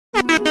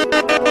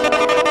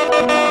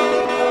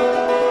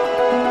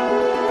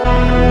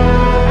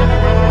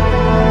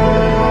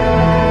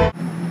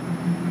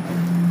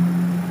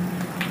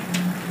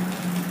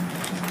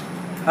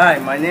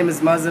my name is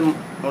Mazim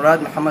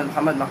Murad Muhammad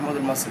Mahmoud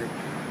Al-Masri.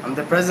 I'm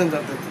the president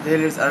of the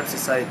Tailors Arab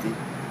Society.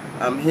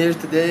 I'm here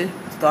today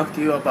to talk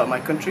to you about my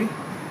country.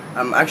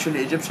 I'm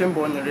actually Egyptian,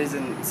 born and raised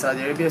in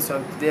Saudi Arabia,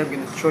 so today I'm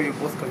going to show you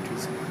both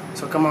countries.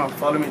 So come on,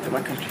 follow me to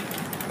my country.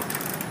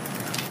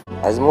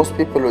 As most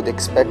people would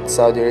expect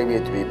Saudi Arabia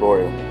to be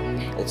boring,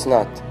 it's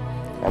not.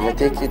 I'm going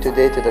to take you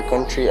today to the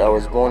country I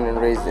was born and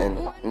raised in.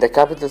 In the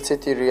capital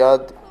city,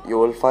 Riyadh, you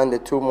will find the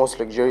two most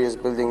luxurious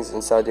buildings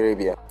in Saudi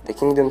Arabia, the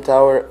Kingdom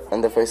Tower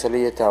and the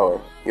Faisaliya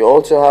Tower. You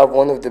also have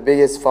one of the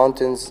biggest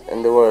fountains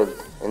in the world,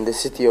 in the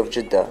city of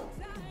Jeddah.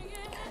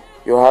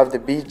 You have the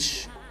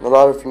beach and a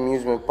lot of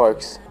amusement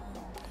parks.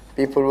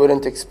 People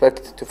wouldn't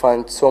expect to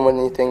find so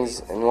many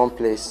things in one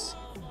place.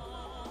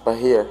 But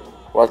here,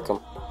 welcome.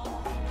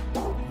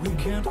 We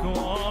can't go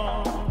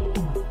on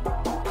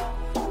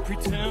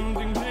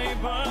pretending day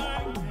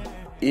by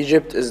day.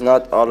 Egypt is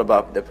not all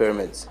about the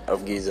pyramids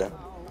of Giza.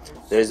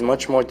 There is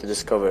much more to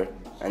discover,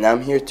 and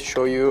I'm here to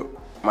show you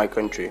my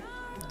country.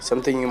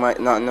 Something you might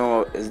not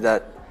know is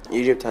that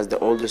Egypt has the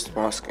oldest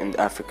mosque in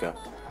Africa,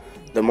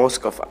 the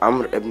Mosque of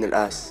Amr ibn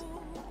al-As.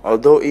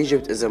 Although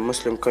Egypt is a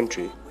Muslim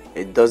country,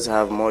 it does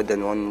have more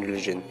than one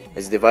religion.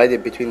 It's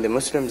divided between the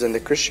Muslims and the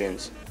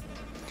Christians.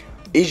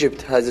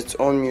 Egypt has its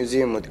own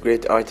museum with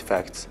great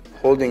artifacts,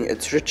 holding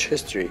its rich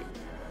history.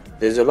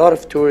 There's a lot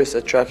of tourist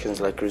attractions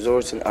like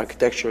resorts and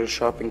architectural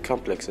shopping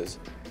complexes.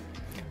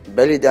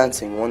 Belly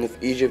dancing, one of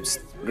Egypt's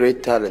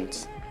great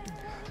talents.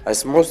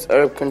 As most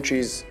Arab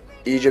countries,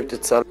 Egypt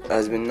itself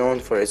has been known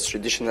for its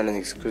traditional and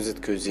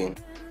exquisite cuisine.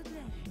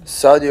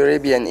 Saudi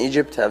Arabia and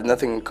Egypt have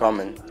nothing in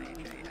common,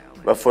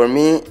 but for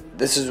me,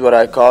 this is what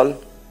I call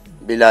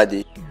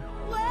Biladi.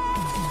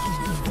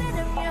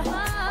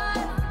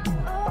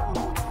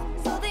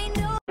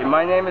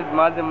 My name is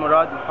Mazim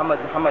Murad Muhammad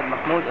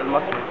Mahmoud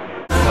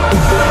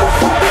Al-Masri.